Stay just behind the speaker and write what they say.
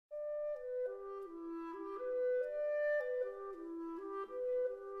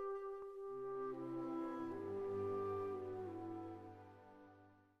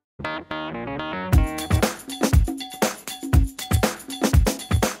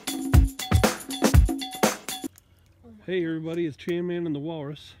Hey everybody, it's Chan Man and the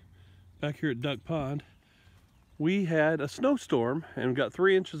Walrus back here at Duck Pond. We had a snowstorm and got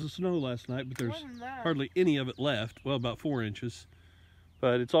 3 inches of snow last night, but there's hardly any of it left. Well, about 4 inches,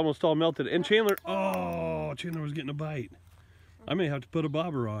 but it's almost all melted. And Chandler, oh, Chandler was getting a bite. I may have to put a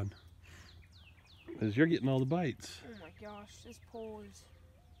bobber on because you're getting all the bites. Oh my gosh, this pole is...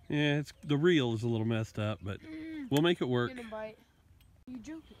 Yeah, the reel is a little messed up, but we'll make it work. Getting a bite. You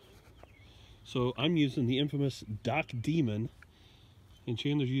joking? So I'm using the infamous Doc Demon, and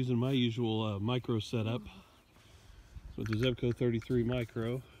Chandler's using my usual micro setup with the Zebco 33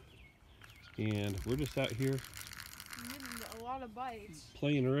 micro, and we're just out here Getting a lot of bites.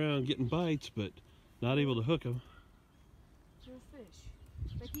 playing around, getting bites, but not able to hook them. No fish.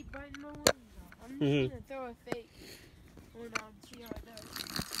 They keep biting my worms off. I'm just gonna throw a fake one on, see how it does.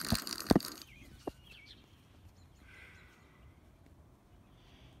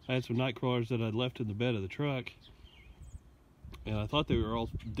 I had some night crawlers that I'd left in the bed of the truck, and I thought they were all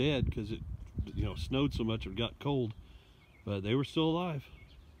dead because it, snowed so much it got cold, but they were still alive.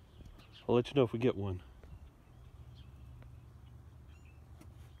 I'll let you know if we get one.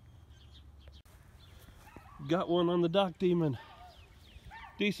 Got one on the Doc Demon.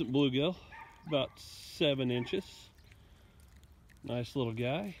 Decent bluegill, about 7 inches. Nice little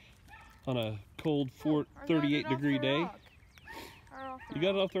guy on a cold 38-degree day. You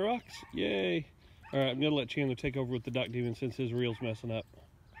got it off the rocks? Yay! All right, I'm gonna let Chandler take over with the Doc Demon since his reel's messing up.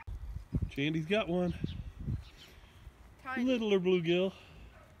 Chandy's got one. Tiny. Littler bluegill,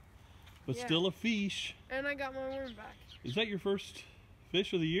 but still a fish. And I got my worm back. Is that your first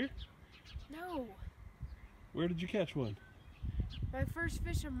fish of the year? No. Where did you catch one? My first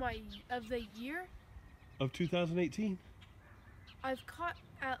fish of the year? Of 2018. I've caught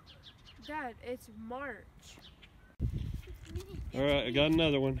at Dad, it's March. All right, I got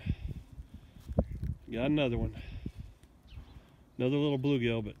another one. Got another one. Another little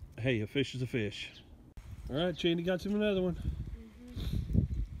bluegill, but hey, a fish is a fish. All right, Chandy got him another one.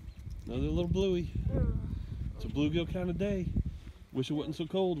 Another little bluey. It's a bluegill kind of day. Wish it wasn't so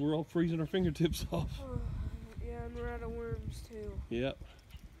cold. We're all freezing our fingertips off. Yeah, and we're out of worms too. Yep.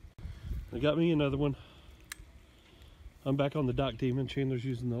 I got me another one. I'm back on the Doc Demon. Chandler's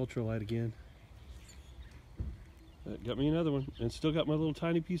using the ultralight again. Got me another one, and still got my little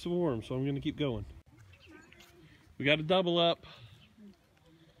tiny piece of worm, so I'm going to keep going. We got a double up.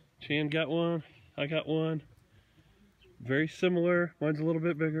 Chan got one, I got one. Very similar. Mine's a little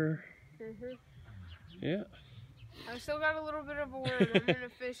bit bigger. Yeah. I still got a little bit of a worm. I'm gonna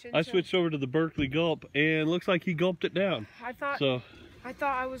fish it. I switched over to the Berkley Gulp, and looks like he gulped it down. I thought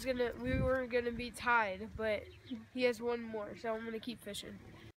we were gonna be tied, but he has one more, so I'm gonna keep fishing.